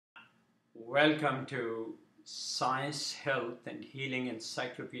Welcome to Science, Health and Healing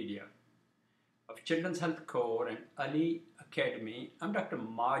Encyclopedia of Children's Health Corps and Ali Academy. I'm Dr.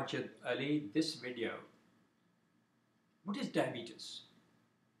 Majid Ali. This video, what is diabetes?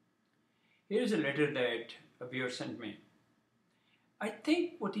 Here's a letter that a viewer sent me. I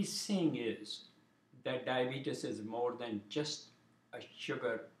think what he's saying is that diabetes is more than just a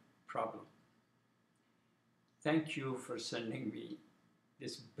sugar problem. Thank you for sending me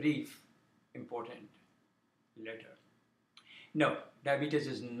this brief, important letter. No, diabetes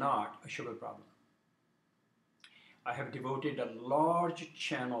is not a sugar problem. I have devoted a large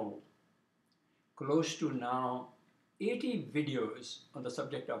channel, close to now 80 videos on the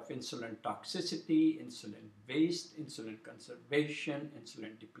subject of insulin toxicity, insulin waste, insulin conservation,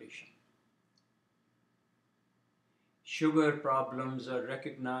 insulin depletion. Sugar problems are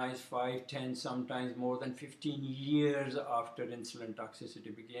recognized 5, 10, sometimes more than 15 years after insulin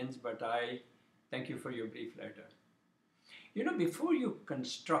toxicity begins, but I thank you for your brief letter. You know, before you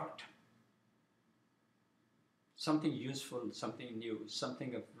construct something useful, something new,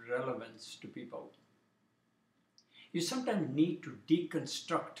 something of relevance to people, you sometimes need to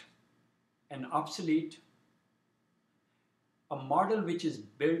deconstruct an obsolete, a model which is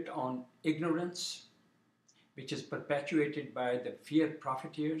built on ignorance, which is perpetuated by the fear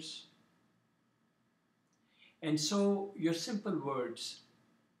profiteers. And so your simple words,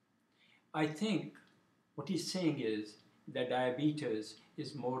 I think what he's saying is that diabetes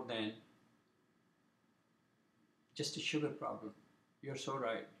is more than just a sugar problem. You're so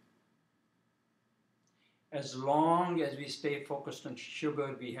right. As long as we stay focused on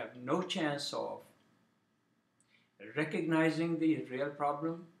sugar, we have no chance of recognizing the real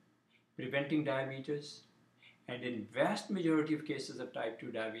problem, preventing diabetes, and in vast majority of cases of type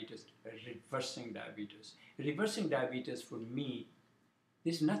 2 diabetes, reversing diabetes. Reversing diabetes, for me,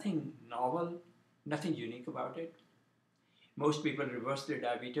 there's nothing novel, nothing unique about it. Most people reverse their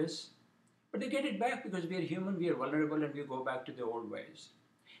diabetes, but they get it back because we are human, we are vulnerable, and we go back to the old ways.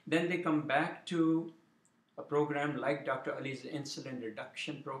 Then they come back to a program like Dr. Ali's insulin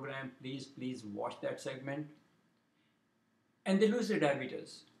reduction program. Please watch that segment. And they lose their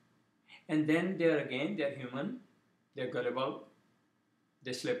diabetes. And then they're human, they're gullible,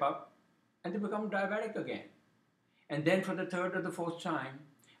 they slip up, and they become diabetic again. And then for the third or the fourth time,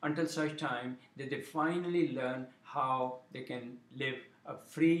 until such time that they finally learn how they can live a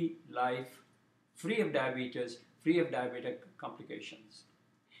free life, free of diabetes, free of diabetic complications.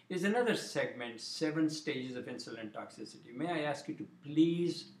 There's another segment, 7 stages of insulin toxicity. May I ask you to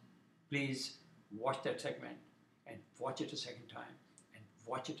please watch that segment and watch it a second time.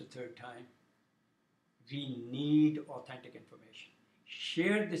 Watch it a third time. We need authentic information.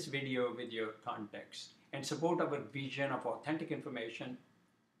 Share this video with your contacts and support our vision of authentic information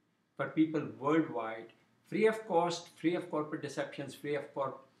for people worldwide, free of cost, free of corporate deceptions, free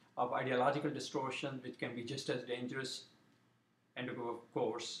of ideological distortions, which can be just as dangerous, and of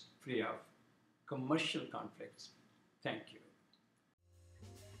course, free of commercial conflicts. Thank you.